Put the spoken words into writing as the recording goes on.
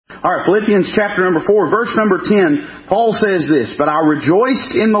All right, Philippians chapter number 4, verse number 10, Paul says this, "But I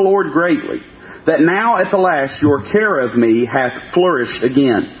rejoiced in the Lord greatly, that now at the last your care of me hath flourished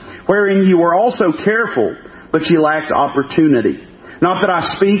again, wherein you were also careful, but ye lacked opportunity. Not that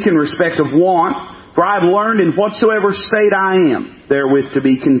I speak in respect of want, for I have learned in whatsoever state I am, therewith to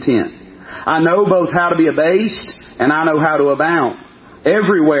be content. I know both how to be abased, and I know how to abound.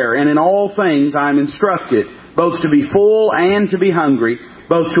 Everywhere and in all things I am instructed, both to be full and to be hungry,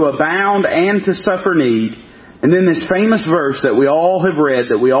 both to abound and to suffer need." And then this famous verse that we all have read,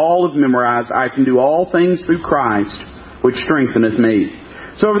 that we all have memorized, "I can do all things through Christ, which strengtheneth me."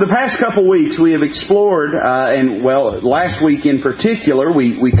 So over the past couple weeks we have explored, last week in particular,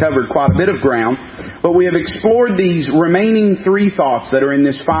 we covered quite a bit of ground, but we have explored these remaining three thoughts that are in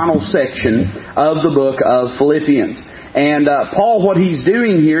this final section of the book of Philippians. And Paul, what he's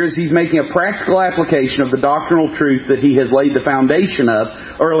doing here is he's making a practical application of the doctrinal truth that he has laid the foundation of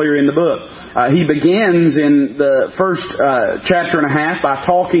earlier in the book. He begins in the first chapter and a half by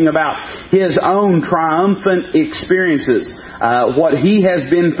talking about his own triumphant experiences, what he has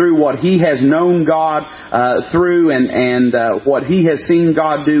been through, what he has known God through, and what he has seen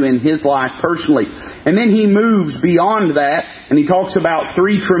God do in his life personally. And then he moves beyond that, and he talks about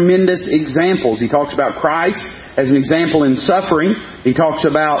three tremendous examples. He talks about Christ as an example in suffering. He talks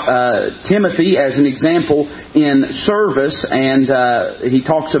about Timothy as an example in service, and he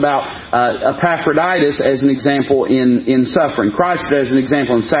talks about Epaphroditus as an example in suffering. Christ as an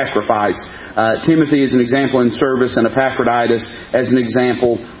example in sacrifice. Timothy as an example in service, and Epaphroditus as an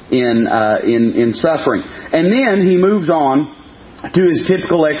example in suffering. And then he moves on to his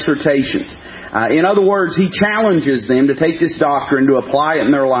typical exhortations. In other words, he challenges them to take this doctrine, to apply it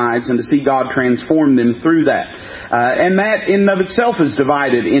in their lives, and to see God transform them through that. And that in and of itself is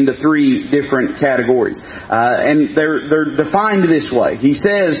divided into three different categories. And they're defined this way. He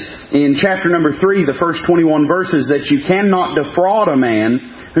says in chapter number 3, the first 21 verses, that you cannot defraud a man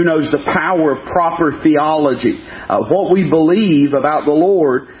who knows the power of proper theology. What we believe about the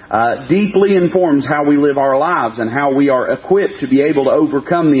Lord deeply informs how we live our lives and how we are equipped to be able to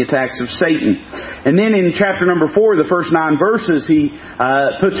overcome the attacks of Satan. And then in chapter number 4, the first 9 verses, he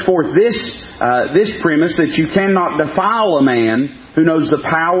puts forth this premise that you cannot defile a man who knows the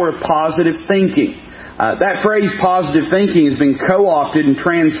power of positive thinking. That phrase, positive thinking, has been co-opted and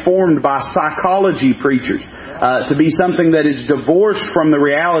transformed by psychology preachers to be something that is divorced from the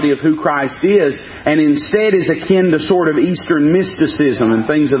reality of who Christ is, and instead is akin to sort of Eastern mysticism and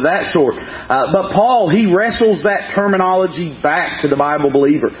things of that sort. But Paul, he wrestles that terminology back to the Bible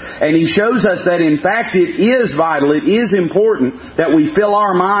believer. And he shows us that in fact it is vital, it is important that we fill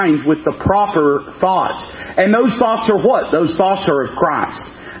our minds with the proper thoughts. And those thoughts are what? Those thoughts are of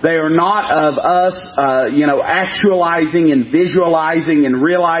Christ. They are not of us, actualizing and visualizing and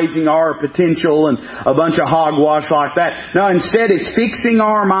realizing our potential and a bunch of hogwash like that. No, instead it's fixing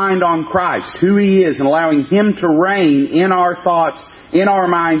our mind on Christ, who He is, and allowing Him to reign in our thoughts, in our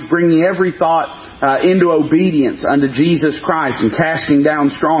minds, bringing every thought into obedience unto Jesus Christ and casting down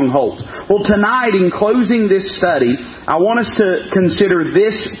strongholds. Well, tonight, in closing this study, I want us to consider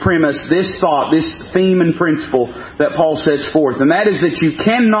this premise, this thought, this theme and principle that Paul sets forth. And that is that you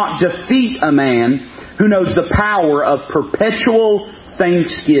cannot defeat a man who knows the power of perpetual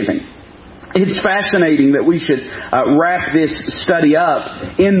thanksgiving. It's fascinating that we should wrap this study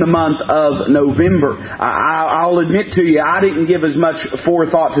up in the month of November. I'll admit to you, I didn't give as much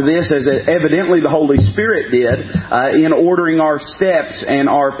forethought to this as evidently the Holy Spirit did in ordering our steps and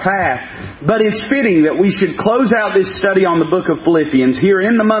our path. But it's fitting that we should close out this study on the book of Philippians here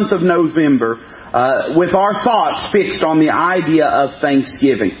in the month of November with our thoughts fixed on the idea of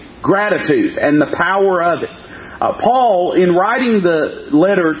thanksgiving, gratitude, and the power of it. Paul, in writing the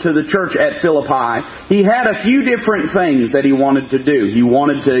letter to the church at Philippi, he had a few different things that he wanted to do. He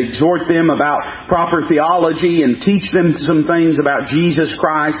wanted to exhort them about proper theology and teach them some things about Jesus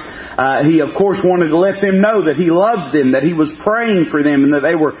Christ. He, of course, wanted to let them know that he loved them, that he was praying for them, and that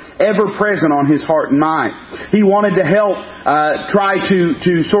they were ever present on his heart and mind. He wanted to help try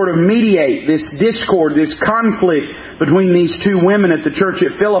to sort of mediate this discord, this conflict between these two women at the church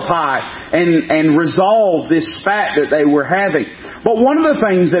at Philippi and resolve this spat that they were having. But one of the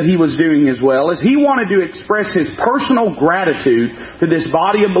things that he was doing as well is he wanted to express his personal gratitude to this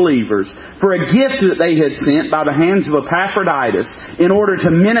body of believers for a gift that they had sent by the hands of Epaphroditus in order to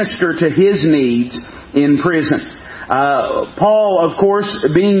minister to his needs in prison. Paul, of course,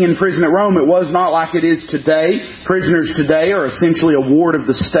 being in prison at Rome, it was not like it is today. Prisoners today are essentially a ward of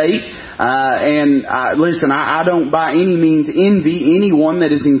the state. Listen, I don't by any means envy anyone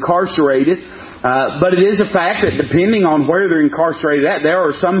that is incarcerated. But it is a fact that depending on where they're incarcerated at, there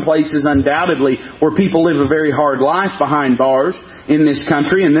are some places undoubtedly where people live a very hard life behind bars in this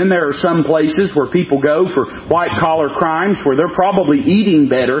country. And then there are some places where people go for white-collar crimes where they're probably eating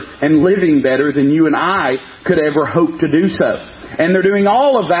better and living better than you and I could ever hope to do so. And they're doing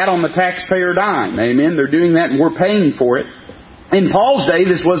all of that on the taxpayer dime. Amen? They're doing that and we're paying for it. In Paul's day,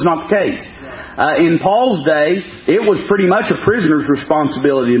 this was not the case. In Paul's day, it was pretty much a prisoner's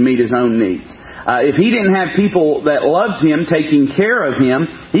responsibility to meet his own needs. If he didn't have people that loved him taking care of him,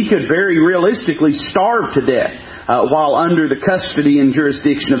 he could very realistically starve to death while under the custody and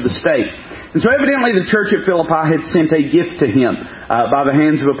jurisdiction of the state. And so evidently the church at Philippi had sent a gift to him by the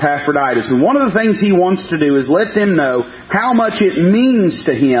hands of Epaphroditus. And one of the things he wants to do is let them know how much it means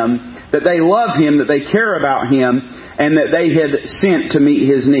to him that they love him, that they care about him, and that they had sent to meet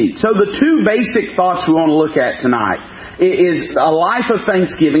his needs. So the two basic thoughts we want to look at tonight is a life of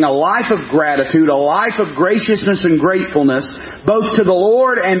thanksgiving, a life of gratitude, a life of graciousness and gratefulness, both to the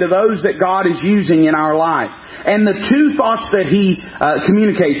Lord and to those that God is using in our life. And the two thoughts that he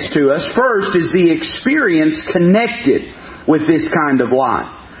communicates to us, first is the experience connected with this kind of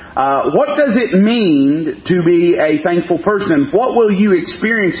life. What does it mean to be a thankful person? What will you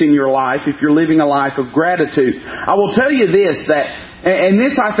experience in your life if you're living a life of gratitude? I will tell you this, and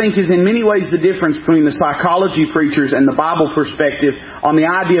this I think is in many ways the difference between the psychology preachers and the Bible perspective on the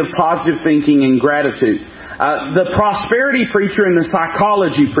idea of positive thinking and gratitude. The prosperity preacher and the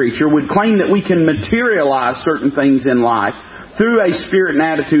psychology preacher would claim that we can materialize certain things in life through a spirit and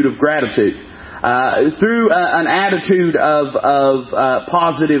attitude of gratitude. Through an attitude of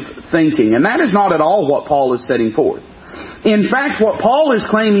positive thinking. And that is not at all what Paul is setting forth. In fact, what Paul is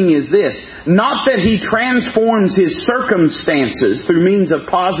claiming is this, not that he transforms his circumstances through means of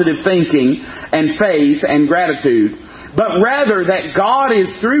positive thinking and faith and gratitude, but rather that God is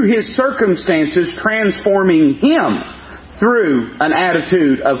through his circumstances transforming him through an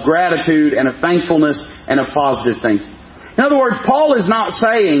attitude of gratitude and of thankfulness and of positive thinking. In other words, Paul is not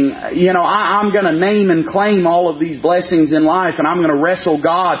saying, I'm going to name and claim all of these blessings in life and I'm going to wrestle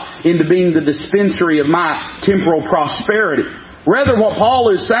God into being the dispensary of my temporal prosperity. Rather, what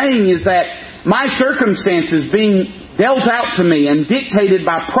Paul is saying is that my circumstances being dealt out to me and dictated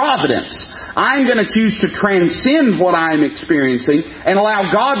by providence, I'm going to choose to transcend what I'm experiencing and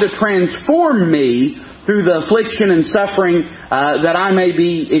allow God to transform me through the affliction and suffering that I may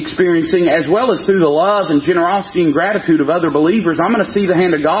be experiencing, as well as through the love and generosity and gratitude of other believers. I'm going to see the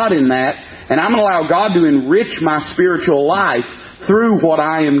hand of God in that, and I'm going to allow God to enrich my spiritual life through what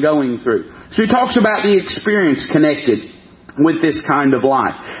I am going through. So he talks about the experience connected with this kind of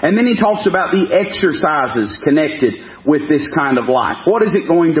life. And then he talks about the exercises connected with this kind of life. What is it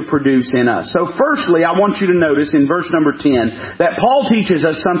going to produce in us? So firstly, I want you to notice in verse number 10 that Paul teaches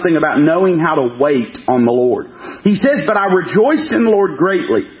us something about knowing how to wait on the Lord. He says, "But I rejoiced in the Lord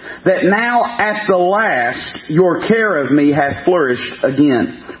greatly, that now at the last your care of me hath flourished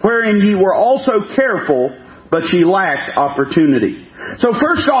again, wherein ye were also careful, but ye lacked opportunity." So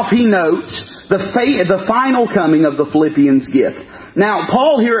first off, he notes the final coming of the Philippians gift. Now,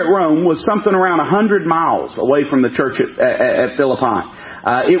 Paul here at Rome was something around 100 miles away from the church at Philippi.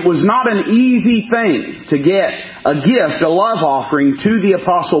 It was not an easy thing to get a gift, a love offering to the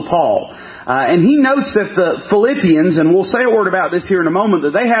Apostle Paul. And he notes that the Philippians, and we'll say a word about this here in a moment,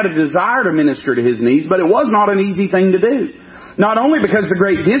 that they had a desire to minister to his needs, but it was not an easy thing to do. Not only because of the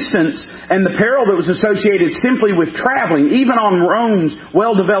great distance and the peril that was associated simply with traveling, even on Rome's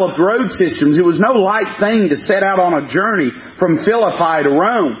well-developed road systems, it was no light thing to set out on a journey from Philippi to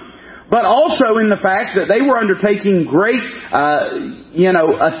Rome. But also in the fact that they were undertaking great,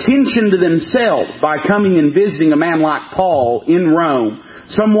 attention to themselves by coming and visiting a man like Paul in Rome,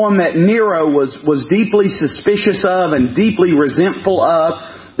 someone that Nero was deeply suspicious of and deeply resentful of.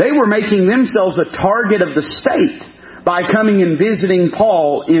 They were making themselves a target of the state by coming and visiting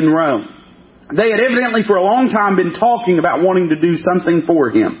Paul in Rome. They had evidently for a long time been talking about wanting to do something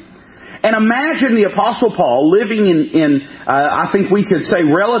for him. And imagine the Apostle Paul living in I think we could say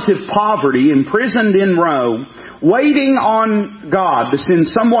relative poverty, imprisoned in Rome, waiting on God to send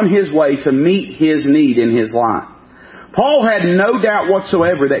someone his way to meet his need in his life. Paul had no doubt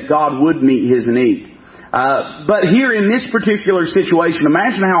whatsoever that God would meet his need. But here in this particular situation,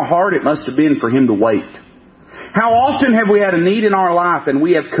 imagine how hard it must have been for him to wait. How often have we had a need in our life and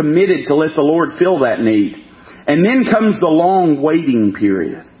we have committed to let the Lord fill that need? And then comes the long waiting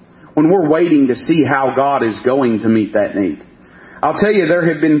period when we're waiting to see how God is going to meet that need. I'll tell you, there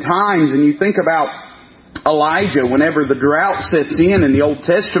have been times, and you think about Elijah whenever the drought sets in the Old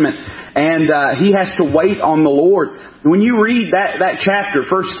Testament, and he has to wait on the Lord. When you read that chapter,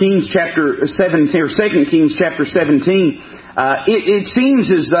 1 Kings chapter 17 or 2 Kings chapter 17, it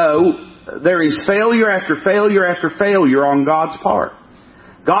seems as though there is failure after failure after failure on God's part.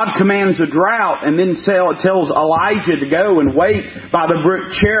 God commands a drought and then tells Elijah to go and wait by the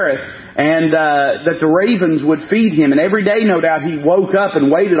brook Cherith, and that the ravens would feed him. And every day, no doubt, he woke up and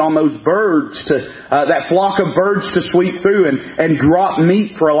waited on those birds that flock of birds to sweep through and drop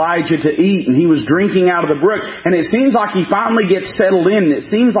meat for Elijah to eat. And he was drinking out of the brook. And it seems like he finally gets settled in. It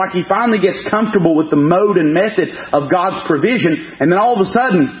seems like he finally gets comfortable with the mode and method of God's provision. And then all of a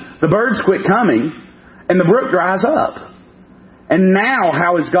sudden, the birds quit coming and the brook dries up. And now,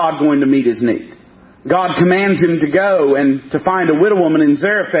 how is God going to meet his need? God commands him to go and to find a widow woman in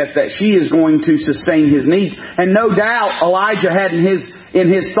Zarephath that she is going to sustain his needs. And no doubt Elijah had in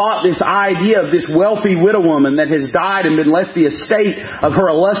his thought this idea of this wealthy widow woman that has died and been left the estate of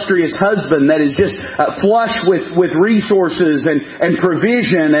her illustrious husband that is just flush with resources and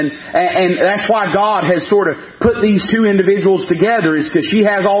provision. And that's why God has sort of put these two individuals together, is because she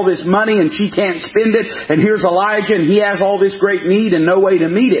has all this money and she can't spend it. And here's Elijah, and he has all this great need and no way to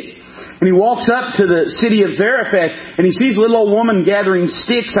meet it. And he walks up to the city of Zarephath, and he sees a little old woman gathering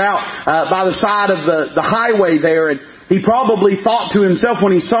sticks out by the side of the highway there. And he probably thought to himself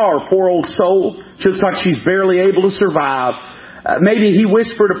when he saw her, poor old soul, she looks like she's barely able to survive. Maybe he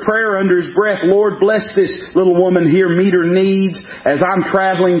whispered a prayer under his breath, Lord, bless this little woman here, meet her needs as I'm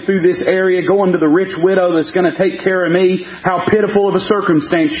traveling through this area, going to the rich widow that's going to take care of me. How pitiful of a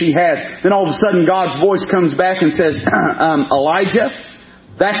circumstance she has. Then all of a sudden God's voice comes back and says, Elijah,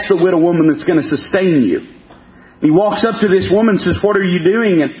 that's the widow woman that's going to sustain you. He walks up to this woman and says, what are you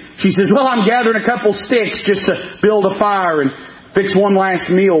doing? And she says, well, I'm gathering a couple sticks just to build a fire and fix one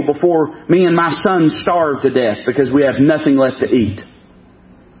last meal before me and my son starve to death because we have nothing left to eat.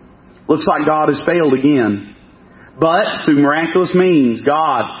 Looks like God has failed again. But through miraculous means,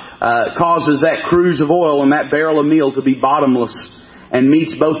 God causes that cruse of oil and that barrel of meal to be bottomless, and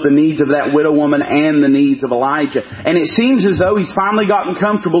meets both the needs of that widow woman and the needs of Elijah. And it seems as though he's finally gotten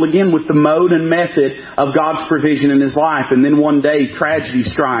comfortable again with the mode and method of God's provision in his life. And then one day, tragedy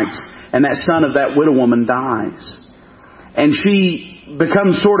strikes, and that son of that widow woman dies. And she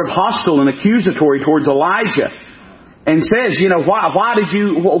becomes sort of hostile and accusatory towards Elijah, and says, why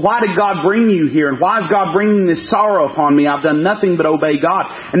did God bring you here? And why is God bringing this sorrow upon me? I've done nothing but obey God.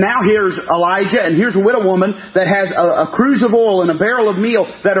 And now here's Elijah, and here's a widow woman that has a cruse of oil and a barrel of meal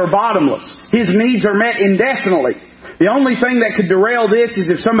that are bottomless. His needs are met indefinitely. The only thing that could derail this is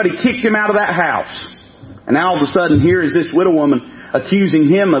if somebody kicked him out of that house. And now all of a sudden here is this widow woman accusing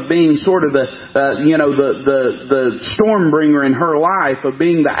him of being sort of the storm bringer in her life, of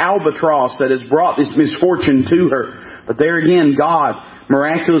being the albatross that has brought this misfortune to her. But there again, God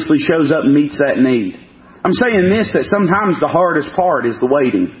miraculously shows up and meets that need. I'm saying this, that sometimes the hardest part is the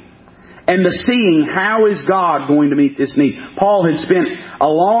waiting. And the seeing, how is God going to meet this need? Paul had spent a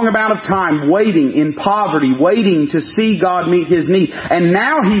long amount of time waiting in poverty, waiting to see God meet his need. And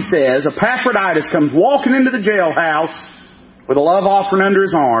now he says, Epaphroditus comes walking into the jailhouse with a love offering under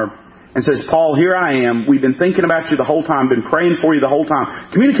his arm and says, Paul, here I am. We've been thinking about you the whole time, been praying for you the whole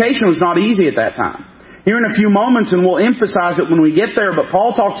time. Communication was not easy at that time. Here in a few moments, and we'll emphasize it when we get there, but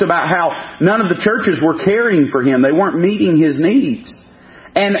Paul talks about how none of the churches were caring for him. They weren't meeting his needs.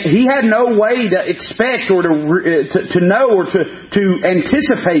 And he had no way to expect or to know or to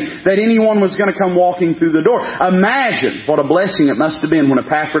anticipate that anyone was going to come walking through the door. Imagine what a blessing it must have been when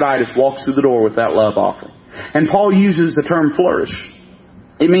Epaphroditus walks through the door with that love offering. And Paul uses the term flourish.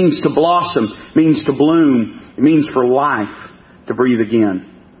 It means to blossom, it means to bloom, it means for life to breathe again.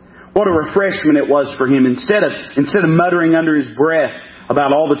 What a refreshment it was for him. Instead of muttering under his breath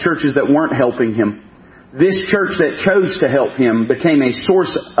about all the churches that weren't helping him, this church that chose to help him became a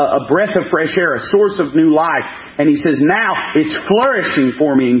source, a breath of fresh air, a source of new life. And he says, now it's flourishing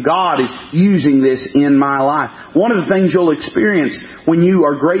for me, and God is using this in my life. One of the things you'll experience when you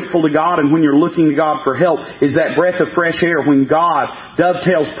are grateful to God and when you're looking to God for help is that breath of fresh air when God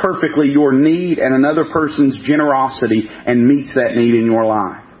dovetails perfectly your need and another person's generosity and meets that need in your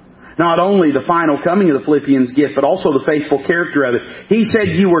life. Not only the final coming of the Philippians gift, but also the faithful character of it. He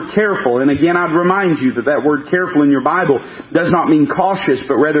said you were careful. And again, I'd remind you that word careful in your Bible does not mean cautious,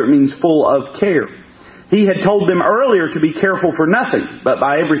 but rather it means full of care. He had told them earlier to be careful for nothing, but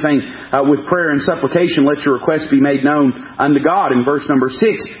by everything with prayer and supplication, let your requests be made known unto God in verse number 6.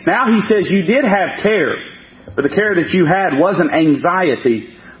 Now he says you did have care, but the care that you had wasn't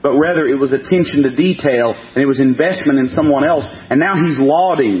anxiety, but rather it was attention to detail, and it was investment in someone else. And now he's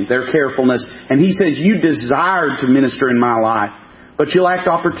lauding their carefulness. And he says, you desired to minister in my life, but you lacked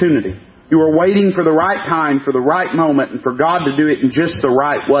opportunity. You were waiting for the right time, for the right moment, and for God to do it in just the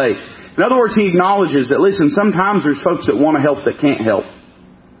right way. In other words, he acknowledges that, listen, sometimes there's folks that want to help that can't help.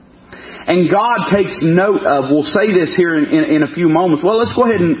 And God takes note of, we'll say this here in a few moments. Well, let's go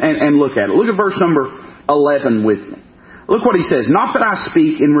ahead and look at it. Look at verse number 11 with me. Look what he says. Not that I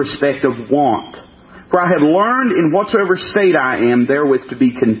speak in respect of want, for I have learned in whatsoever state I am therewith to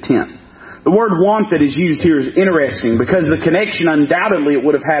be content. The word want that is used here is interesting because the connection undoubtedly it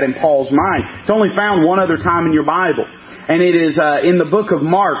would have had in Paul's mind. It's only found one other time in your Bible. And it is in the book of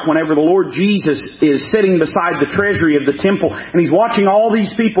Mark, whenever the Lord Jesus is sitting beside the treasury of the temple, and He's watching all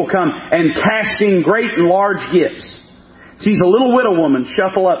these people come and casting great and large gifts. Sees a little widow woman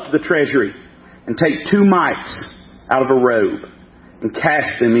shuffle up to the treasury and take 2 mites out of a robe and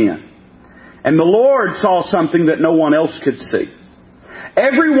cast them in. And the Lord saw something that no one else could see.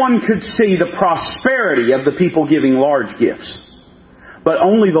 Everyone could see the prosperity of the people giving large gifts. But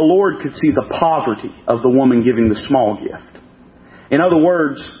only the Lord could see the poverty of the woman giving the small gift. In other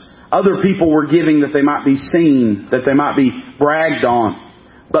words, other people were giving that they might be seen, that they might be bragged on.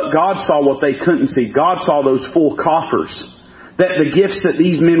 But God saw what they couldn't see. God saw those full coffers. That the gifts that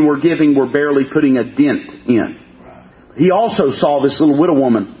these men were giving were barely putting a dent in. He also saw this little widow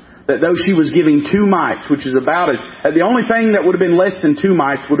woman, that though she was giving 2 mites, which is about the only thing that would have been less than 2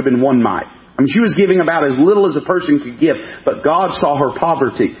 mites would have been 1 mite. I mean, she was giving about as little as a person could give, but God saw her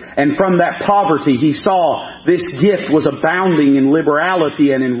poverty. And from that poverty, He saw this gift was abounding in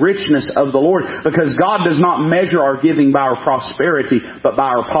liberality and in richness of the Lord, because God does not measure our giving by our prosperity, but by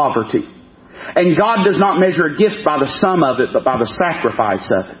our poverty. And God does not measure a gift by the sum of it, but by the sacrifice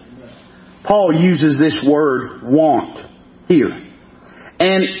of it. Paul uses this word, want, here.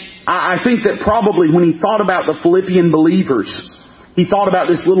 And I think that probably when he thought about the Philippian believers, he thought about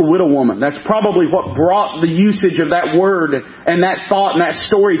this little widow woman. That's probably what brought the usage of that word and that thought and that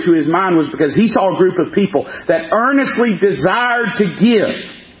story to his mind, was because he saw a group of people that earnestly desired to give,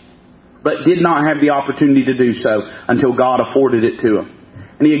 but did not have the opportunity to do so until God afforded it to them.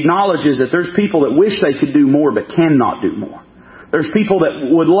 And he acknowledges that there's people that wish they could do more but cannot do more. There's people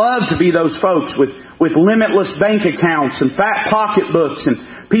that would love to be those folks with limitless bank accounts and fat pocketbooks,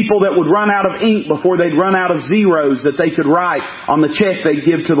 and people that would run out of ink before they'd run out of zeros that they could write on the check they'd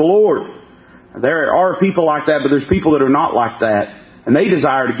give to the Lord. There are people like that, but there's people that are not like that. And they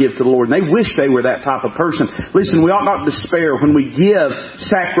desire to give to the Lord, and they wish they were that type of person. Listen, we ought not despair when we give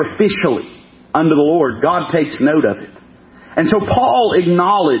sacrificially unto the Lord. God takes note of it. And so Paul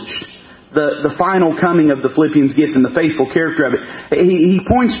acknowledged the final coming of the Philippians gift and the faithful character of it. He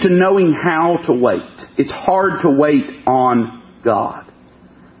points to knowing how to wait. It's hard to wait on God.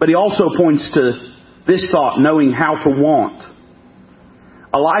 But he also points to this thought, knowing how to want.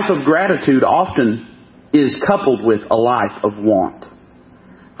 A life of gratitude often is coupled with a life of want.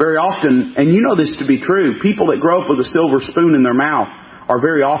 Very often, and you know this to be true, people that grow up with a silver spoon in their mouth are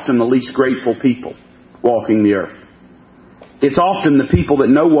very often the least grateful people walking the earth. It's often the people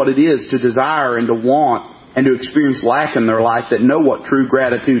that know what it is to desire and to want and to experience lack in their life that know what true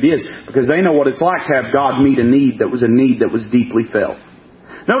gratitude is, because they know what it's like to have God meet a need that was deeply felt.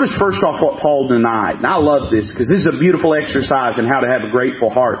 Notice first off what Paul denied. And I love this because this is a beautiful exercise in how to have a grateful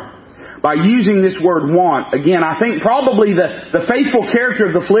heart. By using this word want, again, I think probably the faithful character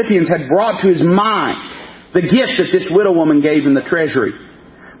of the Philippians had brought to his mind the gift that this widow woman gave in the treasury.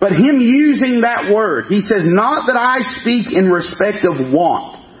 But him using that word, he says, not that I speak in respect of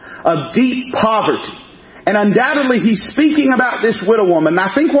want, of deep poverty. And undoubtedly he's speaking about this widow woman. And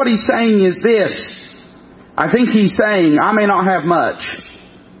I think what he's saying is this. I think he's saying, I may not have much,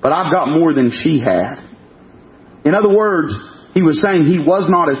 but I've got more than she had. In other words, he was saying he was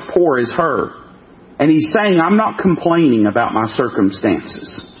not as poor as her. And he's saying, I'm not complaining about my circumstances.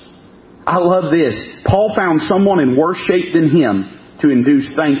 I love this. Paul found someone in worse shape than him to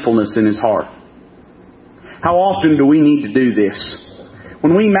induce thankfulness in his heart. How often do we need to do this?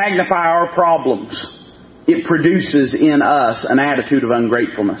 When we magnify our problems, it produces in us an attitude of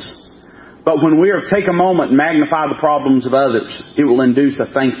ungratefulness. But when we take a moment and magnify the problems of others, it will induce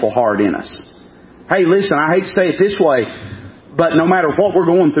a thankful heart in us. Hey, listen, I hate to say it this way, but no matter what we're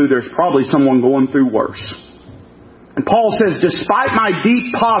going through, there's probably someone going through worse. And Paul says, despite my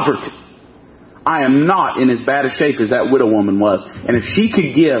deep poverty, I am not in as bad a shape as that widow woman was. And if she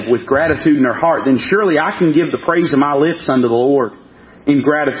could give with gratitude in her heart, then surely I can give the praise of my lips unto the Lord in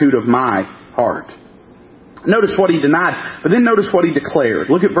gratitude of my heart. Notice what he denied, but then notice what he declared.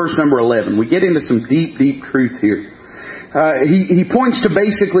 Look at verse number 11. We get into some deep, deep truth here. he points to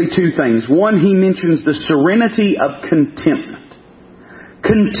basically two things. One, he mentions the serenity of contentment.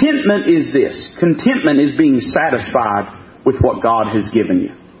 Contentment is this. Contentment is being satisfied with what God has given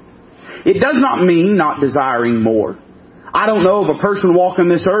you. It does not mean not desiring more. I don't know of a person walking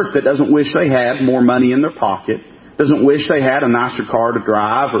this earth that doesn't wish they had more money in their pocket, doesn't wish they had a nicer car to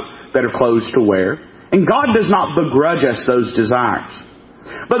drive or better clothes to wear. And God does not begrudge us those desires.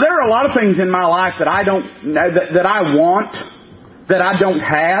 But there are a lot of things in my life that I want, that I don't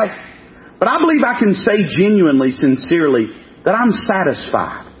have. But I believe I can say genuinely, sincerely, that I'm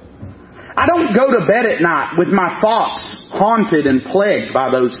satisfied. I don't go to bed at night with my thoughts haunted and plagued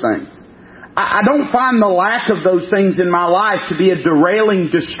by those things. I don't find the lack of those things in my life to be a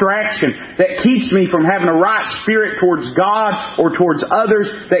derailing distraction that keeps me from having a right spirit towards God or towards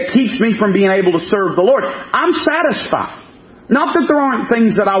others, that keeps me from being able to serve the Lord. I'm satisfied. Not that there aren't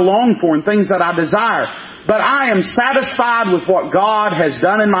things that I long for and things that I desire, but I am satisfied with what God has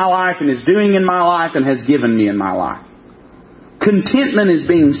done in my life and is doing in my life and has given me in my life. Contentment is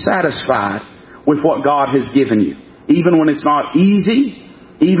being satisfied with what God has given you. Even when it's not easy,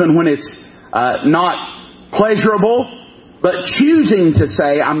 even when it's not pleasurable, but choosing to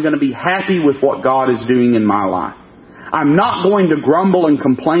say, I'm going to be happy with what God is doing in my life. I'm not going to grumble and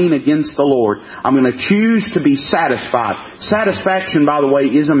complain against the Lord. I'm going to choose to be satisfied. Satisfaction, by the way,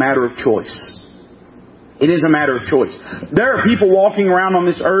 is a matter of choice. It is a matter of choice. There are people walking around on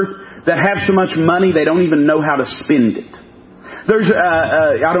this earth that have so much money they don't even know how to spend it. There's,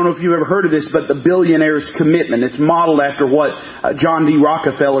 I don't know if you've ever heard of this, but the billionaire's commitment. It's modeled after what John D.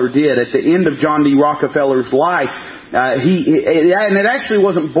 Rockefeller did. At the end of John D. Rockefeller's life, and it actually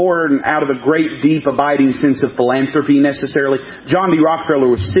wasn't born out of a great, deep, abiding sense of philanthropy necessarily. John D.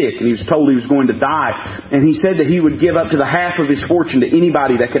 Rockefeller was sick and he was told he was going to die. And he said that he would give up to the half of his fortune to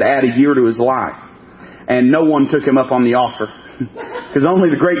anybody that could add a year to his life. And no one took him up on the offer. Because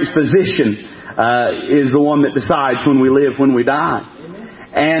only the greatest physician is the one that decides when we live, when we die.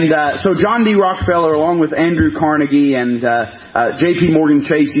 And so John D. Rockefeller, along with Andrew Carnegie and J.P. Morgan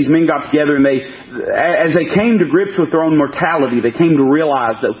Chase, these men got together and as they came to grips with their own mortality, they came to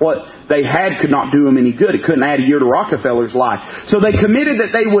realize that what they had could not do them any good. It couldn't add a year to Rockefeller's life. So they committed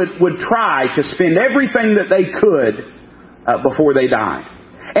that they would try to spend everything that they could before they died.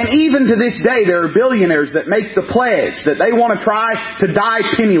 And even to this day, there are billionaires that make the pledge that they want to try to die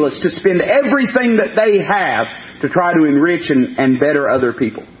penniless, to spend everything that they have to try to enrich and better other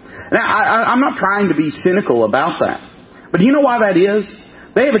people. Now, I'm not trying to be cynical about that. But do you know why that is?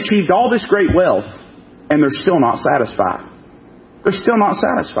 They have achieved all this great wealth, and they're still not satisfied. They're still not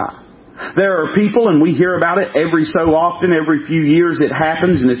satisfied. There are people, and we hear about it every so often, every few years it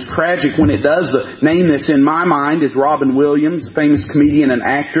happens, and it's tragic when it does. The name that's in my mind is Robin Williams, a famous comedian and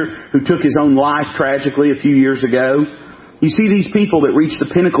actor who took his own life tragically a few years ago. You see these people that reach the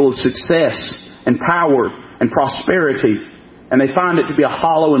pinnacle of success and power and prosperity, and they find it to be a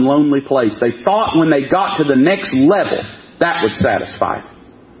hollow and lonely place. They thought when they got to the next level, that would satisfy them.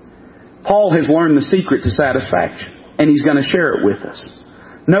 Paul has learned the secret to satisfaction, and he's going to share it with us.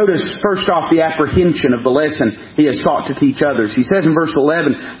 Notice, first off, the apprehension of the lesson he has sought to teach others. He says in verse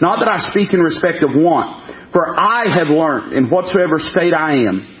 11, not that I speak in respect of want, for I have learned in whatsoever state I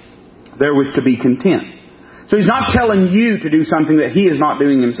am, therewith to be content. So he's not telling you to do something that he is not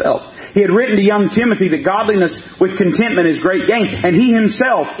doing himself. He had written to young Timothy that godliness with contentment is great gain. And he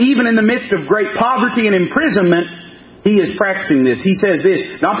himself, even in the midst of great poverty and imprisonment, he is practicing this. He says this,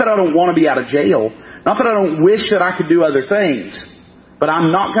 not that I don't want to be out of jail, not that I don't wish that I could do other things, but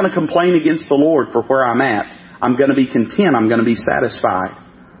I'm not going to complain against the Lord for where I'm at. I'm going to be content. I'm going to be satisfied.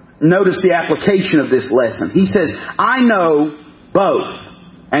 Notice the application of this lesson. He says, I know both.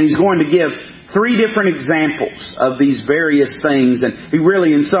 And he's going to give 3 different examples of these various things. And he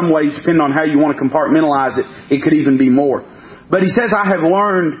really, in some ways, depending on how you want to compartmentalize it, it could even be more. But he says, I have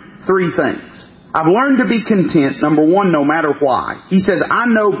learned 3 things. I've learned to be content, number 1, no matter why. He says, I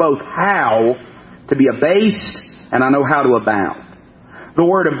know both how to be abased and I know how to abound. The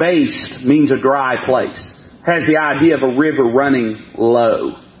word abased means a dry place. Has the idea of a river running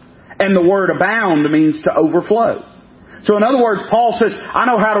low. And the word abound means to overflow. So in other words, Paul says, I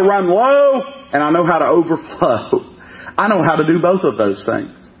know how to run low and I know how to overflow. I know how to do both of those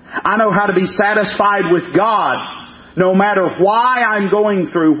things. I know how to be satisfied with God no matter why I'm going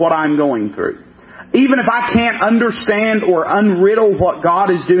through what I'm going through. Even if I can't understand or unriddle what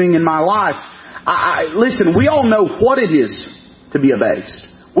God is doing in my life. Listen, we all know what it is to be abased.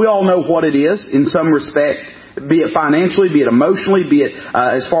 We all know what it is in some respect, be it financially, be it emotionally, be it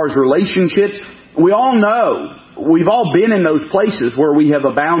as far as relationships. We all know, we've all been in those places where we have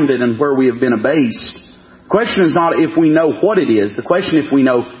abounded and where we have been abased. The question is not if we know what it is. The question is if we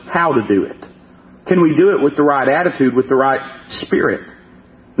know how to do it. Can we do it with the right attitude, with the right spirit?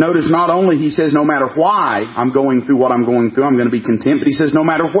 Notice not only he says no matter why I'm going through what I'm going through, I'm going to be content, but he says no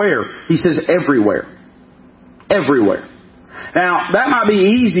matter where. He says everywhere. Everywhere. Now, that might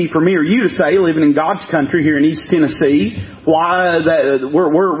be easy for me or you to say, living in God's country here in East Tennessee, why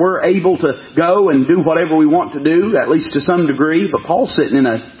we're able to go and do whatever we want to do, at least to some degree, but Paul's sitting in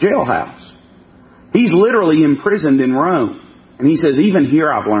a jailhouse. He's literally imprisoned in Rome. And he says, even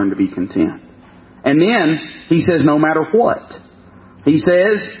here I've learned to be content. And then he says, no matter what. He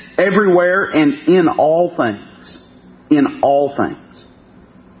says, everywhere and in all things. In all things.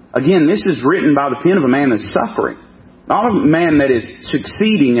 Again, this is written by the pen of a man that's suffering. Not a man that is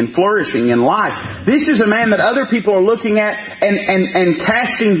succeeding and flourishing in life. This is a man that other people are looking at and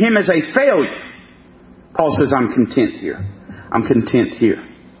casting him as a failure. Paul says, I'm content here. I'm content here.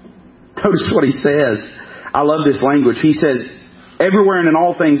 Notice what he says. I love this language. He says, everywhere and in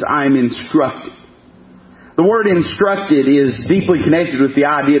all things I am instructed. The word instructed is deeply connected with the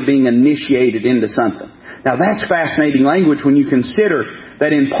idea of being initiated into something. Now that's fascinating language when you consider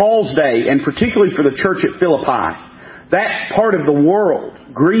that in Paul's day, and particularly for the church at Philippi, that part of the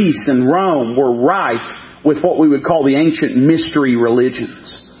world, Greece and Rome, were rife with what we would call the ancient mystery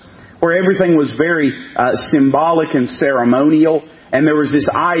religions, where everything was very symbolic and ceremonial, and there was this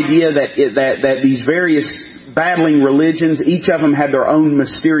idea that these various battling religions, each of them had their own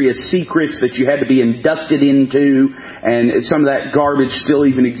mysterious secrets that you had to be inducted into, and some of that garbage still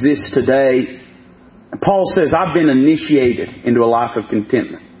even exists today. Paul says, I've been initiated into a life of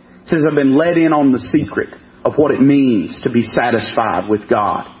contentment. He says, I've been let in on the secret of what it means to be satisfied with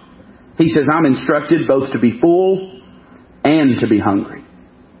God. He says, I'm instructed both to be full and to be hungry.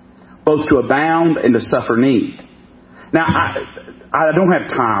 Both to abound and to suffer need. Now, I don't have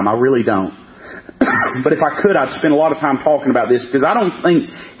time. I really don't. But if I could, I'd spend a lot of time talking about this, because I don't think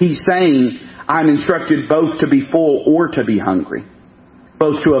he's saying I'm instructed both to be full or to be hungry.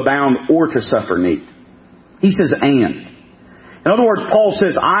 Both to abound or to suffer need. He says, and. In other words, Paul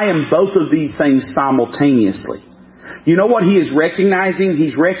says, I am both of these things simultaneously. You know what he is recognizing?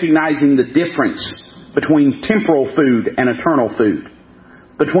 He's recognizing the difference between temporal food and eternal food.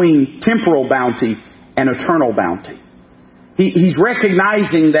 Between temporal bounty and eternal bounty. He's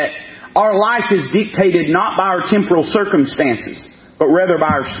recognizing that our life is dictated not by our temporal circumstances, but rather by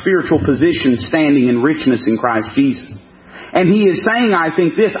our spiritual position standing in richness in Christ Jesus. And he is saying, I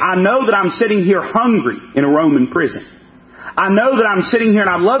think this, I know that I'm sitting here hungry in a Roman prison. I know that I'm sitting here and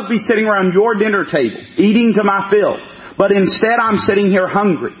I'd love to be sitting around your dinner table, eating to my fill. But instead I'm sitting here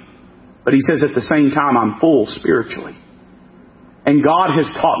hungry. But he says at the same time I'm full spiritually. And God has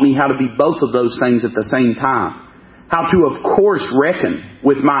taught me how to be both of those things at the same time. How to, of course, reckon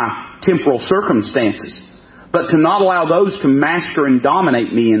with my temporal circumstances. But to not allow those to master and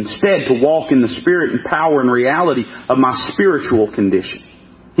dominate me. Instead, to walk in the spirit and power and reality of my spiritual condition.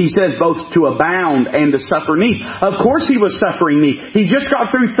 He says both to abound and to suffer need. Of course he was suffering need. He just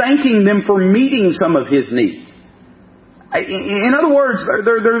got through thanking them for meeting some of his needs. In other words,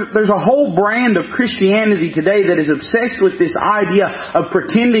 there's a whole brand of Christianity today that is obsessed with this idea of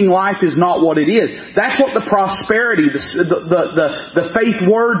pretending life is not what it is. That's what the prosperity, the faith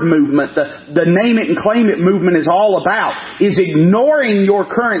word movement, the name it and claim it movement is all about. Is ignoring your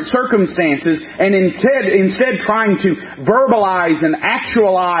current circumstances and instead trying to verbalize and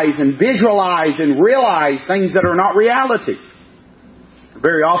actualize and visualize and realize things that are not reality.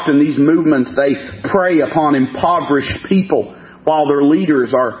 Very often these movements, they prey upon impoverished people while their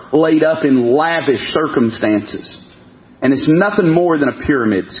leaders are laid up in lavish circumstances. And it's nothing more than a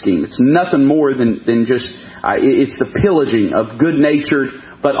pyramid scheme. It's nothing more than just, it's the pillaging of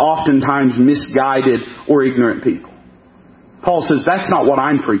good-natured, but oftentimes misguided or ignorant people. Paul says, that's not what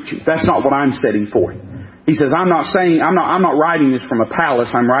I'm preaching. That's not what I'm setting forth. He says, I'm not writing this from a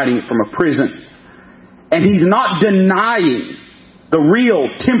palace. I'm writing it from a prison. And he's not denying the real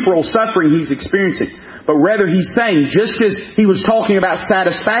temporal suffering he's experiencing. But rather he's saying, just as he was talking about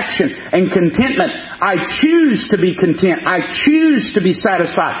satisfaction and contentment, I choose to be content. I choose to be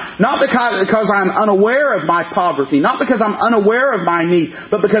satisfied. Not because I'm unaware of my poverty. Not because I'm unaware of my need.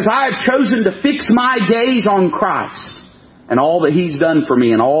 But because I have chosen to fix my gaze on Christ. And all that He's done for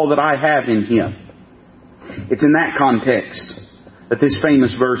me and all that I have in Him. It's in that context that this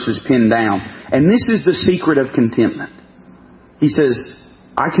famous verse is pinned down. And this is the secret of contentment. He says,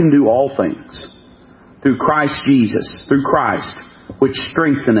 I can do all things through Christ Jesus, through Christ, which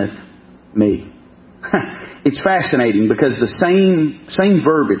strengtheneth me. It's fascinating because the same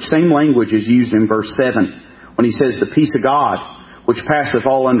verbiage, same language is used in verse 7 when he says, the peace of God, which passeth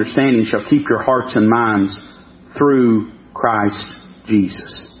all understanding, shall keep your hearts and minds through Christ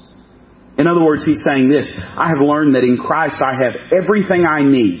Jesus. In other words, he's saying this: I have learned that in Christ I have everything I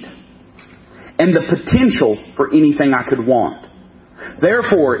need and the potential for anything I could want.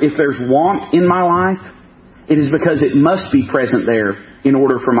 Therefore, if there's want in my life, it is because it must be present there in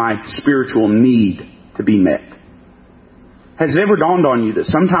order for my spiritual need to be met. Has it ever dawned on you that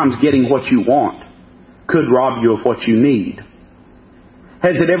sometimes getting what you want could rob you of what you need?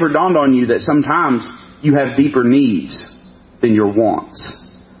 Has it ever dawned on you that sometimes you have deeper needs than your wants?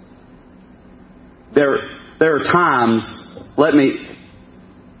 There are times, let me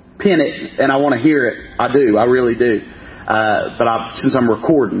pin it, and I want to hear it. I do, I really do. Since I'm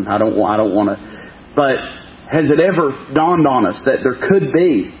recording, I don't want to. But has it ever dawned on us that there could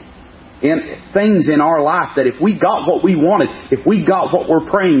be things in our life that if we got what we wanted, if we got what we're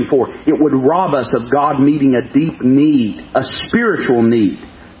praying for, it would rob us of God meeting a deep need, a spiritual need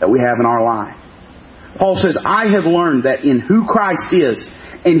that we have in our life? Paul says, I have learned that in who Christ is,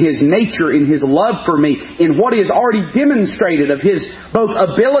 in His nature, in His love for me, in what He has already demonstrated of His both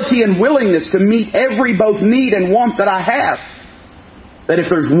ability and willingness to meet every both need and want that I have, that if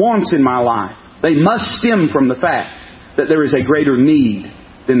there's wants in my life, they must stem from the fact that there is a greater need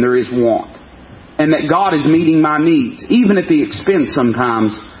than there is want. And that God is meeting my needs, even at the expense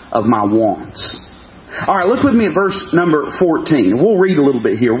sometimes of my wants. Alright, look with me at verse number 14. We'll read a little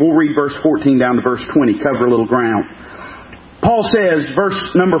bit here. We'll read verse 14 down to verse 20, cover a little ground. Paul says, verse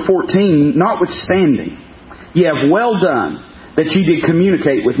number 14, notwithstanding, ye have well done that ye did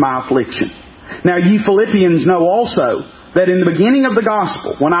communicate with my affliction. Now ye Philippians know also that in the beginning of the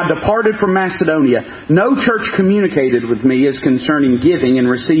gospel, when I departed from Macedonia, no church communicated with me as concerning giving and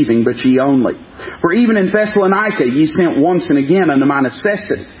receiving, but ye only. For even in Thessalonica ye sent once and again unto my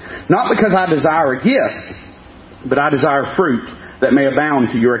necessity, not because I desire a gift, but I desire fruit that may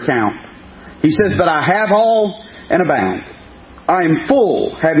abound to your account. He says, but I have all and abound. I am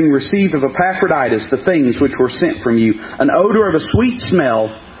full, having received of Epaphroditus the things which were sent from you, an odor of a sweet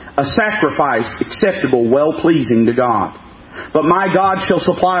smell, a sacrifice acceptable, well-pleasing to God. But my God shall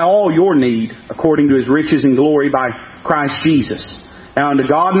supply all your need according to His riches and glory by Christ Jesus. Now unto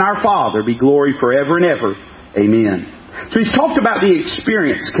God and our Father be glory forever and ever. Amen. So he's talked about the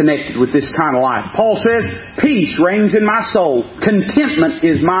experience connected with this kind of life. Paul says, peace reigns in my soul. Contentment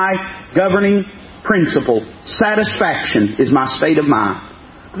is my governing principle. Satisfaction is my state of mind.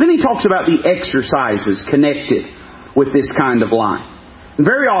 But then he talks about the exercises connected with this kind of life. And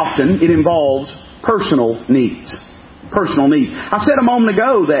very often it involves personal needs. Personal needs. I said a moment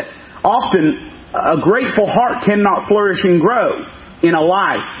ago that often a grateful heart cannot flourish and grow in a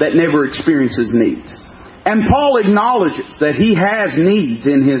life that never experiences needs. And Paul acknowledges that he has needs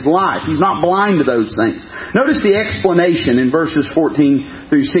in his life. He's not blind to those things. Notice the explanation in verses 14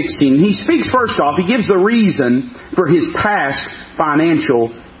 through 16. He speaks first off, he gives the reason for his past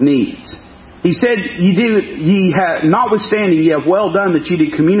financial needs. He said, notwithstanding ye have well done that ye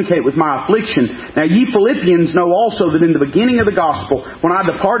did communicate with my affliction. Now ye Philippians know also that in the beginning of the gospel, when I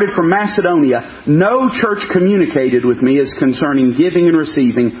departed from Macedonia, no church communicated with me as concerning giving and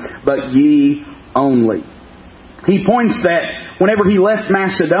receiving, but ye only. He points that whenever he left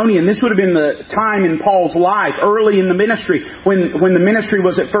Macedonia, and this would have been the time in Paul's life, early in the ministry, when the ministry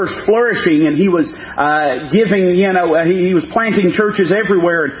was at first flourishing and he was he was planting churches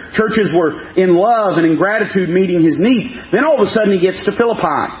everywhere, and churches were in love and in gratitude meeting his needs. Then all of a sudden he gets to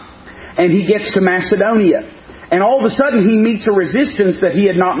Philippi, and he gets to Macedonia. And all of a sudden he meets a resistance that he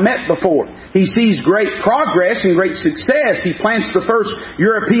had not met before. He sees great progress and great success. He plants the first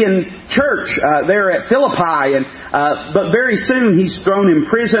European church there at Philippi. But very soon he's thrown in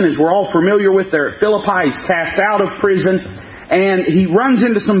prison, as we're all familiar with there at Philippi. He's cast out of prison. And he runs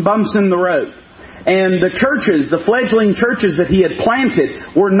into some bumps in the road. And the churches, the fledgling churches that he had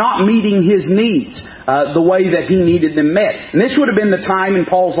planted, were not meeting his needs the way that he needed them met. And this would have been the time in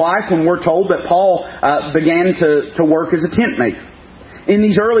Paul's life when we're told that Paul began to work as a tent maker. In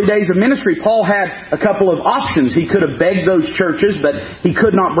these early days of ministry, Paul had a couple of options. He could have begged those churches, but he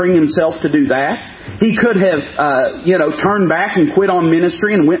could not bring himself to do that. He could have, turned back and quit on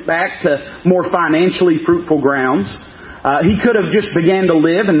ministry and went back to more financially fruitful grounds. He could have just began to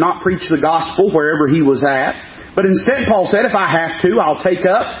live and not preach the gospel wherever he was at. But instead, Paul said, if I have to, I'll take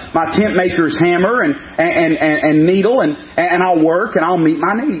up my tent maker's hammer and needle and I'll work and I'll meet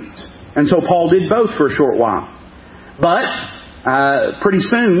my needs. And so Paul did both for a short while. But pretty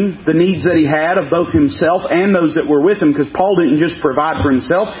soon, the needs that he had of both himself and those that were with him, because Paul didn't just provide for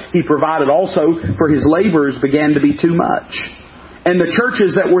himself, he provided also for his laborers, began to be too much. And the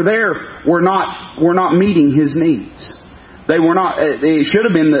churches that were there were not meeting his needs. They were not. It should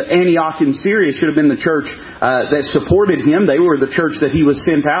have been the Antioch in Syria. Should have been the church that supported him. They were the church that he was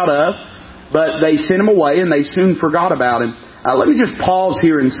sent out of. But they sent him away, and they soon forgot about him. Let me just pause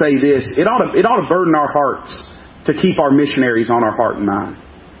here and say this: it ought to burden our hearts to keep our missionaries on our heart and mind.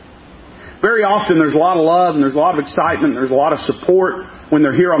 Very often there's a lot of love and there's a lot of excitement, and there's a lot of support when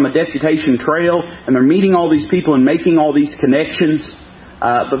they're here on the deputation trail and they're meeting all these people and making all these connections.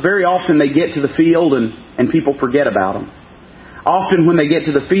 But very often they get to the field and people forget about them. Often when they get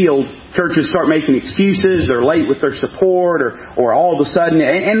to the field, churches start making excuses. They're late with their support, or all of a sudden.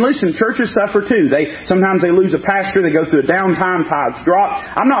 And listen, churches suffer too. Sometimes they lose a pastor. They go through a downtime. Tithes drop.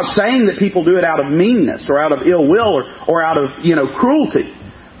 I'm not saying that people do it out of meanness or out of ill will or out of cruelty,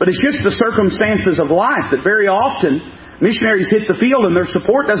 but it's just the circumstances of life that very often missionaries hit the field and their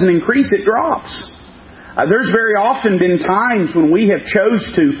support doesn't increase; it drops. There's very often been times when we have chose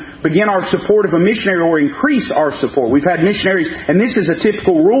to begin our support of a missionary or increase our support. We've had missionaries, and this is a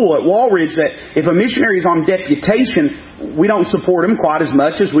typical rule at Walridge, that if a missionary is on deputation, we don't support them quite as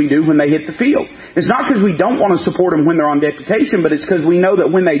much as we do when they hit the field. It's not because we don't want to support them when they're on deputation, but it's because we know that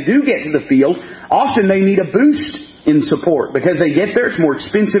when they do get to the field, often they need a boost in support. Because they get there, it's more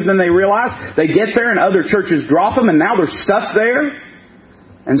expensive than they realize. They get there and other churches drop them, and now they're stuck there.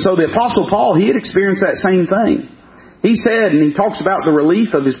 And so the Apostle Paul, he had experienced that same thing. He said, and he talks about the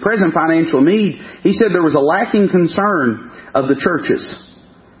relief of his present financial need, he said there was a lacking concern of the churches.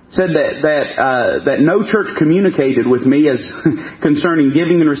 Said that no church communicated with me as concerning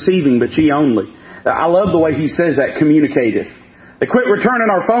giving and receiving, but ye only. I love the way he says that, communicated. They quit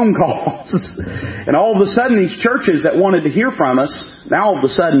returning our phone calls. And all of a sudden these churches that wanted to hear from us, now all of a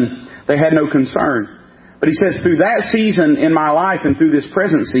sudden they had no concern. But he says, through that season in my life and through this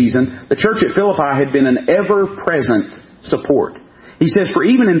present season, the church at Philippi had been an ever-present support. He says, for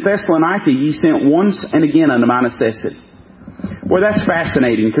even in Thessalonica ye sent once and again unto my necessity. Well, that's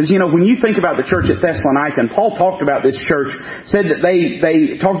fascinating, because, when you think about the church at Thessalonica, and Paul talked about this church, said that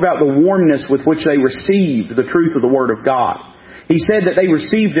they talked about the warmness with which they received the truth of the Word of God. He said that they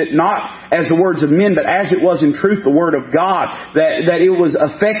received it not as the words of men, but as it was in truth the Word of God, that it was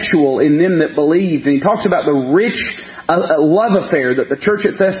effectual in them that believed. And he talks about the rich love affair that the church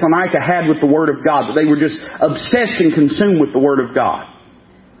at Thessalonica had with the Word of God, that they were just obsessed and consumed with the Word of God.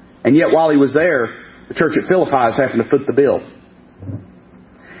 And yet while he was there, the church at Philippi is having to foot the bill.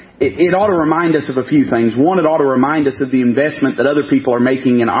 It ought to remind us of a few things. One, it ought to remind us of the investment that other people are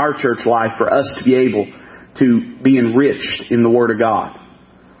making in our church life for us to be able to be enriched in the Word of God.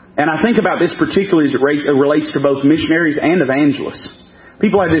 And I think about this particularly as it relates to both missionaries and evangelists.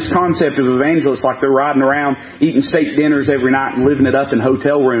 People have this concept of evangelists like they're riding around eating steak dinners every night and living it up in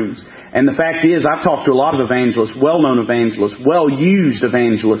hotel rooms. And the fact is, I've talked to a lot of evangelists, well-known evangelists, well-used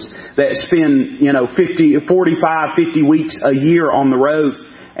evangelists that spend, 45, 50 weeks a year on the road.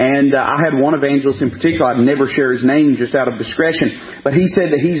 And I had one evangelist in particular, I'd never share his name just out of discretion, but he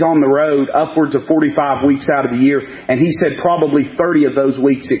said that he's on the road upwards of 45 weeks out of the year, and he said probably 30 of those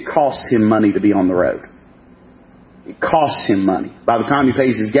weeks it costs him money to be on the road. It costs him money. By the time he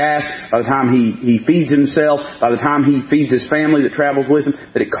pays his gas, by the time he feeds himself, by the time he feeds his family that travels with him,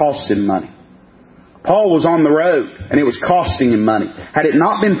 that it costs him money. Paul was on the road, and it was costing him money. Had it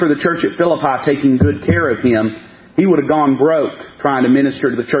not been for the church at Philippi taking good care of him, he would have gone broke trying to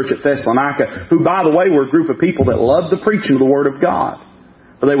minister to the church at Thessalonica, who, by the way, were a group of people that loved the preaching of the Word of God.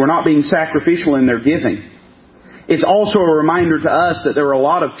 But they were not being sacrificial in their giving. It's also a reminder to us that there are a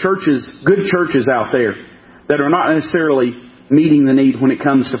lot of churches, good churches out there, that are not necessarily meeting the need when it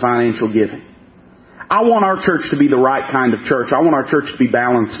comes to financial giving. I want our church to be the right kind of church. I want our church to be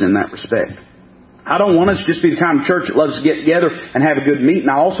balanced in that respect. I don't want us to just be the kind of church that loves to get together and have a good meeting.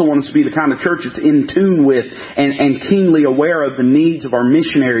 I also want us to be the kind of church that's in tune with and keenly aware of the needs of our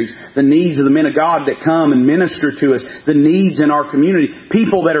missionaries, the needs of the men of God that come and minister to us, the needs in our community,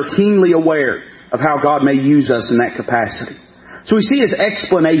 people that are keenly aware of how God may use us in that capacity. So we see his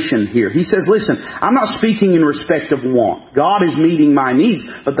explanation here. He says, listen, I'm not speaking in respect of want. God is meeting my needs.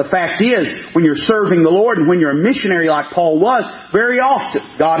 But the fact is, when you're serving the Lord and when you're a missionary like Paul was, very often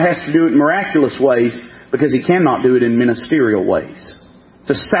God has to do it in miraculous ways because He cannot do it in ministerial ways.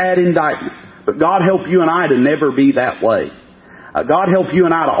 It's a sad indictment. But God help you and I to never be that way. God help you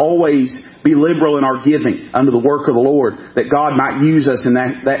and I to always be liberal in our giving unto the work of the Lord, that God might use us in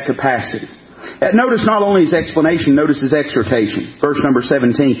that capacity. Notice not only his explanation, notice his exhortation. Verse number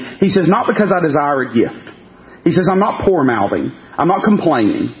 17. He says, not because I desire a gift. He says, I'm not poor-mouthing. I'm not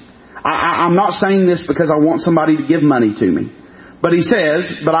complaining. I'm not saying this because I want somebody to give money to me. But he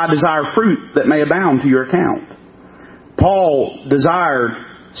says, but I desire fruit that may abound to your account. Paul desired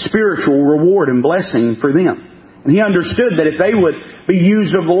spiritual reward and blessing for them. And he understood that if they would be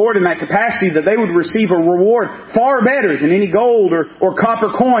used of the Lord in that capacity, that they would receive a reward far better than any gold or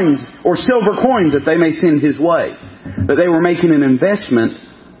copper coins or silver coins that they may send his way. That they were making an investment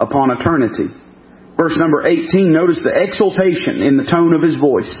upon eternity. Verse number 18, notice the exultation in the tone of his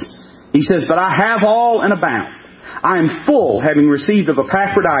voice. He says, "But I have all and abound. I am full, having received of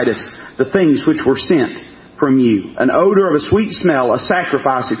Epaphroditus the things which were sent from you, an odor of a sweet smell, a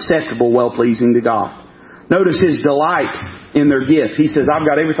sacrifice acceptable, well-pleasing to God." Notice his delight in their gift. He says, "I've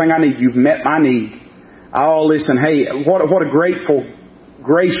got everything I need. You've met my need." Oh, listen, hey, what a grateful,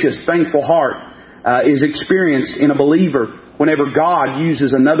 gracious, thankful heart is experienced in a believer whenever God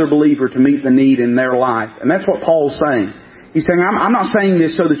uses another believer to meet the need in their life. And that's what Paul's saying. He's saying, I'm not saying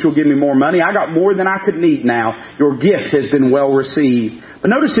this so that you'll give me more money. I got more than I could need now. Your gift has been well received.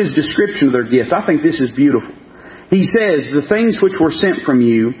 But notice his description of their gift. I think this is beautiful. He says, "The things which were sent from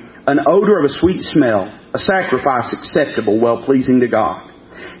you, an odor of a sweet smell, a sacrifice acceptable, well-pleasing to God."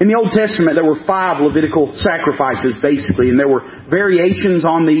 In the Old Testament, there were 5 Levitical sacrifices, basically, and there were variations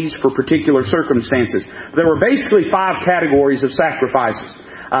on these for particular circumstances. There were basically 5 categories of sacrifices.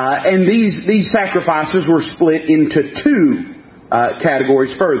 And these sacrifices were split into 2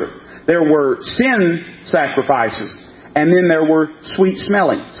 categories further. There were sin sacrifices, and then there were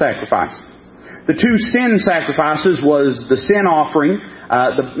sweet-smelling sacrifices. The 2 sin sacrifices was the sin offering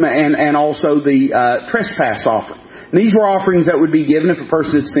and also the trespass offering. And these were offerings that would be given if a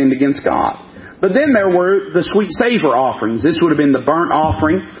person had sinned against God. But then there were the sweet savor offerings. This would have been the burnt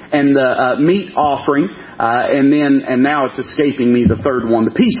offering and the meat offering, and now it's escaping me, the third one,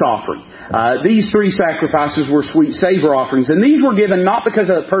 the peace offering. These 3 sacrifices were sweet savor offerings, and these were given not because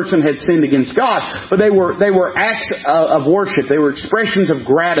a person had sinned against God, but they were acts of worship. They were expressions of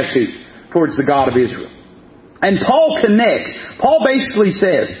gratitude towards the God of Israel. And Paul basically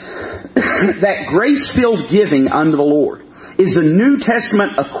says that grace-filled giving unto the Lord is the New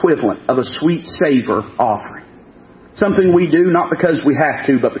Testament equivalent of a sweet savor offering. Something we do not because we have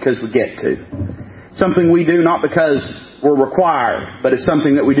to, but because we get to. Something we do not because we're required, but it's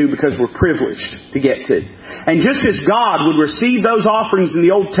something that we do because we're privileged to get to. And just as God would receive those offerings in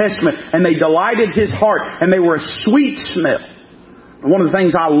the Old Testament, and they delighted His heart, and they were a sweet smell. One of the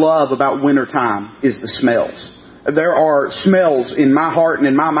things I love about wintertime is the smells. There are smells in my heart and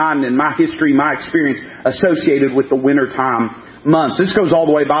in my mind and in my history, my experience associated with the wintertime months. This goes all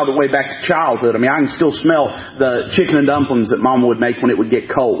the way, by the way, back to childhood. I mean, I can still smell the chicken and dumplings that Mom would make when it would get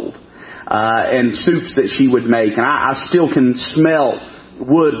cold. And soups that she would make. And I still can smell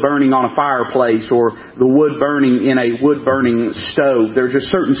wood burning on a fireplace or the wood burning in a wood-burning stove. There are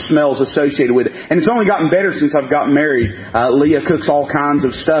just certain smells associated with it. And it's only gotten better since I've gotten married. Leah cooks all kinds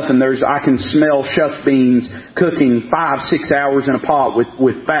of stuff, and I can smell shuck beans cooking 5-6 hours in a pot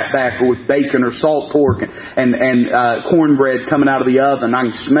with fatback or with bacon or salt pork and cornbread coming out of the oven. I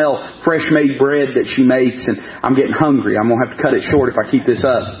can smell fresh-made bread that she makes, and I'm getting hungry. I'm going to have to cut it short if I keep this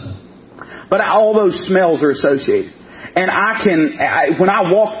up. But all those smells are associated. And when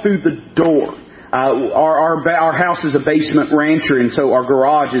I walk through the door, our house is a basement rancher, and so our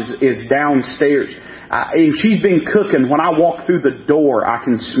garage is downstairs. If she's been cooking, when I walk through the door, I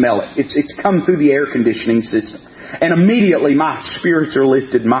can smell it. It's come through the air conditioning system. And immediately my spirits are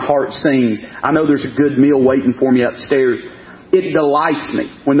lifted, my heart sings. I know there's a good meal waiting for me upstairs. It delights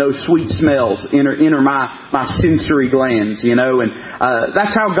me when those sweet smells enter my sensory glands, and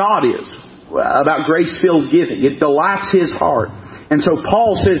that's how God is about grace-filled giving. It delights His heart. And so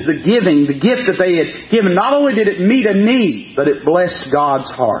Paul says the gift that they had given, not only did it meet a need, but it blessed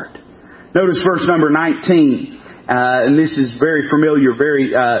God's heart. Notice verse number 19. And this is very familiar,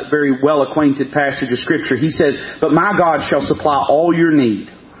 very well-acquainted passage of Scripture. He says, "But my God shall supply all your need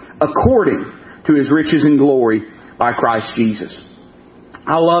according to His riches and glory by Christ Jesus."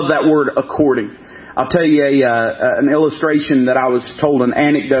 I love that word, according. I'll tell you an illustration that I was told, an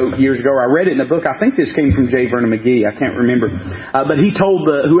anecdote years ago. I read it in a book. I think this came from J. Vernon McGee. I can't remember. But he told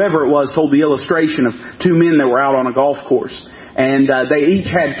whoever it was told the illustration of 2 men that were out on a golf course. And they each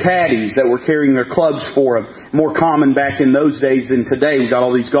had caddies that were carrying their clubs for them. More common back in those days than today. We got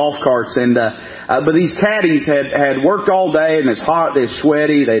all these golf carts. But these caddies had worked all day, and it's hot, they're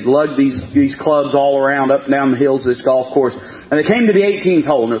sweaty. They'd lugged these clubs all around, up and down the hills of this golf course. And they came to the 18th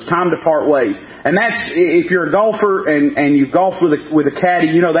hole, and it was time to part ways. And that's, if you're a golfer and you've golfed with a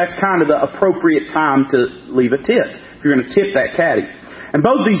caddy, that's kind of the appropriate time to leave a tip. If you're going to tip that caddy. And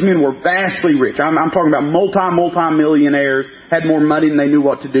both these men were vastly rich. I'm talking about multi-millionaires, had more money than they knew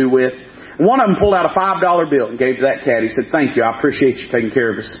what to do with. And one of them pulled out a $5 bill and gave to that caddy. He said, "Thank you, I appreciate you taking care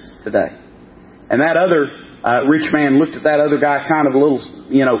of us today." And that other rich man looked at that other guy kind of a little,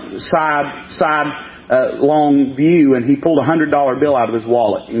 side long view, and he pulled a $100 bill out of his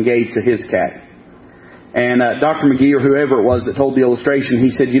wallet and gave to his cat. And Dr. McGee, or whoever it was that told the illustration,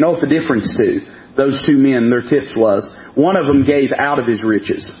 he said, you know what the difference to those two men, their tips was? One of them gave out of his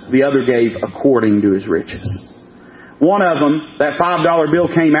riches. The other gave according to his riches. One of them, that $5 bill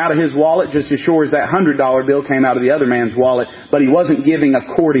came out of his wallet just as sure as that $100 bill came out of the other man's wallet, but he wasn't giving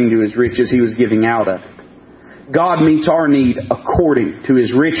according to his riches, he was giving out of it. God meets our need according to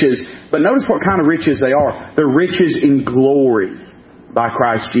His riches. But notice what kind of riches they are. They're riches in glory by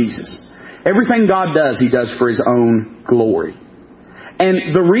Christ Jesus. Everything God does, He does for His own glory.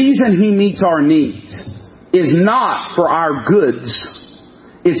 And the reason He meets our needs is not for our goods.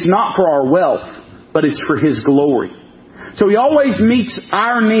 It's not for our wealth, but it's for His glory. So He always meets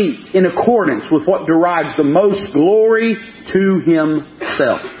our needs in accordance with what derives the most glory to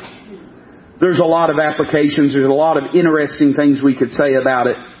Himself. There's a lot of applications. There's a lot of interesting things we could say about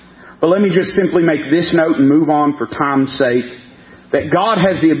it. But let me just simply make this note and move on for time's sake. That God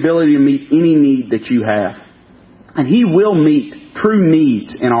has the ability to meet any need that you have. And He will meet true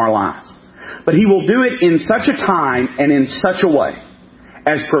needs in our lives. But He will do it in such a time and in such a way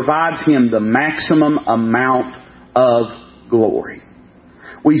as provides Him the maximum amount of glory.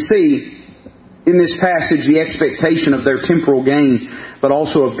 We see in this passage the expectation of their temporal gain, but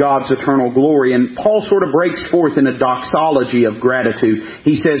also of God's eternal glory. And Paul sort of breaks forth in a doxology of gratitude.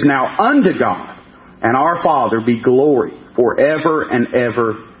 He says, now unto God and our Father be glory forever and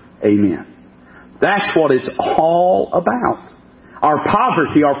ever. Amen. That's what it's all about. Our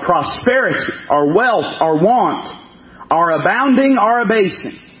poverty, our prosperity, our wealth, our want, our abounding, our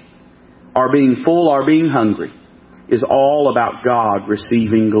abasing, our being full, our being hungry, is all about God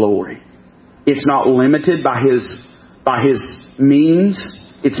receiving glory. It's not limited by His means.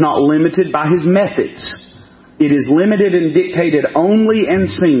 It's not limited by His methods. It is limited and dictated only and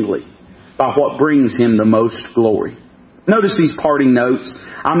singly by what brings Him the most glory. Notice these parting notes.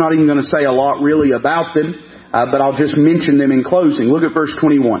 I'm not even going to say a lot really about them, but I'll just mention them in closing. Look at verse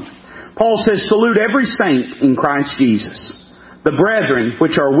 21. Paul says, salute every saint in Christ Jesus. The brethren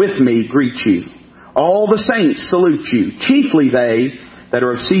which are with me greet you. All the saints salute you, chiefly they that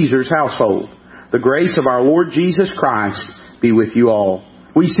are of Caesar's household. The grace of our Lord Jesus Christ be with you all.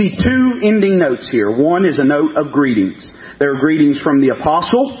 We see two ending notes here. One is a note of greetings. There are greetings from the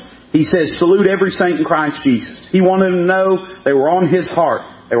apostle. He says, salute every saint in Christ Jesus. He wanted them to know they were on his heart.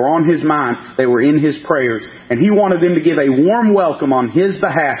 They were on his mind. They were in his prayers. And he wanted them to give a warm welcome on his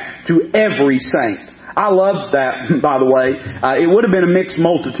behalf to every saint. I love that, by the way. It would have been a mixed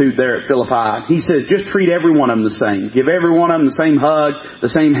multitude there at Philippi. He says, just treat every one of them the same. Give every one of them the same hug,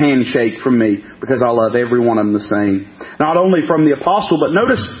 the same handshake from me, because I love every one of them the same. Not only from the apostle, but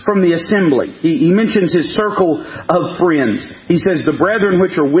notice from the assembly. He mentions his circle of friends. He says, the brethren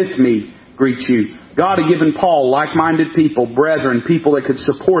which are with me greet you. God had given Paul like-minded people, brethren, people that could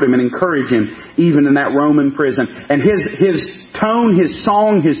support him and encourage him, even in that Roman prison. And his tone, his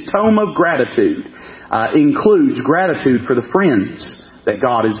song, his tome of gratitude includes gratitude for the friends that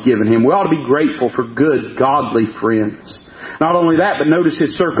God has given him. We ought to be grateful for good, godly friends. Not only that, but notice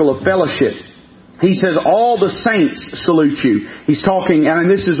his circle of fellowship. He says, all the saints salute you. He's talking,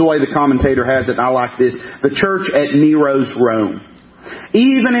 and this is the way the commentator has it, and I like this, the church at Nero's Rome.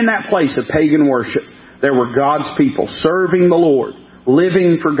 Even in that place of pagan worship, there were God's people serving the Lord,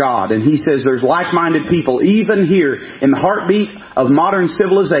 living for God. And he says there's like-minded people even here in the heartbeat of modern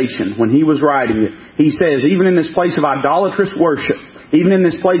civilization when he was writing it. He says even in this place of idolatrous worship, even in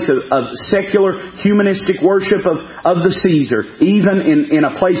this place of secular humanistic worship of the Caesar, even in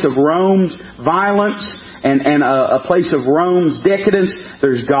a place of Rome's violence and a place of Rome's decadence,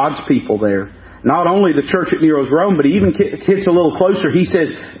 there's God's people there. Not only the church at Nero's Rome, but he even gets a little closer. He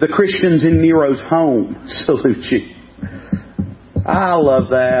says, the Christians in Nero's home salute you. I love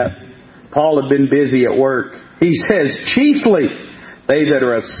that. Paul had been busy at work. He says, chiefly they that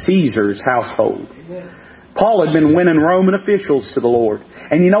are of Caesar's household. Paul had been winning Roman officials to the Lord.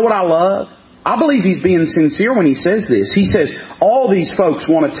 And you know what I love? I believe he's being sincere when he says this. He says, all these folks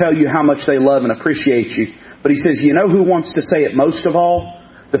want to tell you how much they love and appreciate you. But he says, you know who wants to say it most of all?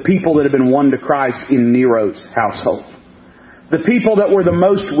 The people that have been won to Christ in Nero's household. The people that were the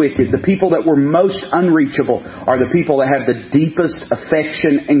most wicked, the people that were most unreachable, are the people that have the deepest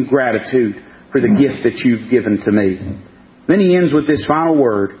affection and gratitude for the gift that you've given to me. Then he ends with this final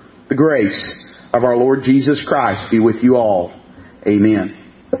word, the grace of our Lord Jesus Christ be with you all.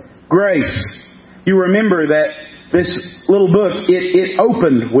 Amen. Grace. You remember that this little book, it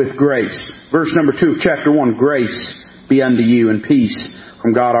opened with grace. Verse number 2 of chapter 1, grace be unto you and peace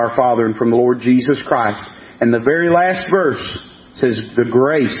from God our Father and from the Lord Jesus Christ. And the very last verse says, the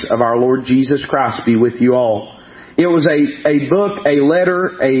grace of our Lord Jesus Christ be with you all. It was a book, a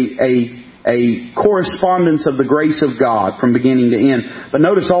letter, a correspondence of the grace of God from beginning to end. But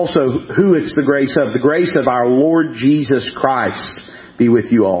notice also who it's the grace of. The grace of our Lord Jesus Christ be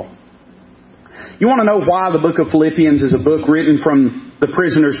with you all. You want to know why the book of Philippians is a book written from the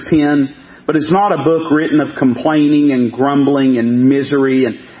prisoner's pen? But it's not a book written of complaining and grumbling and misery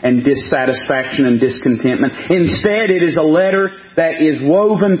and dissatisfaction and discontentment. Instead, it is a letter that is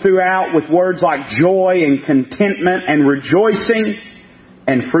woven throughout with words like joy and contentment and rejoicing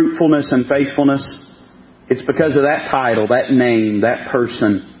and fruitfulness and faithfulness. It's because of that title, that name, that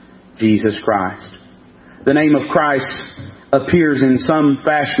person, Jesus Christ. The name of Christ appears in some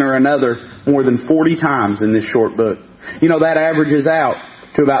fashion or another more than 40 times in this short book. You know, that averages out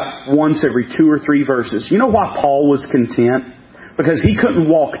to about once every 2 or 3 verses. You know why Paul was content? Because he couldn't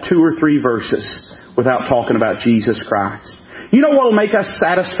walk 2 or 3 verses without talking about Jesus Christ. You know what will make us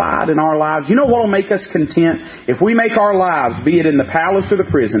satisfied in our lives? You know what will make us content? If we make our lives, be it in the palace or the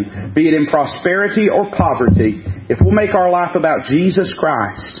prison, be it in prosperity or poverty, if we'll make our life about Jesus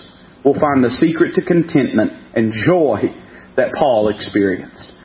Christ, we'll find the secret to contentment and joy that Paul experienced.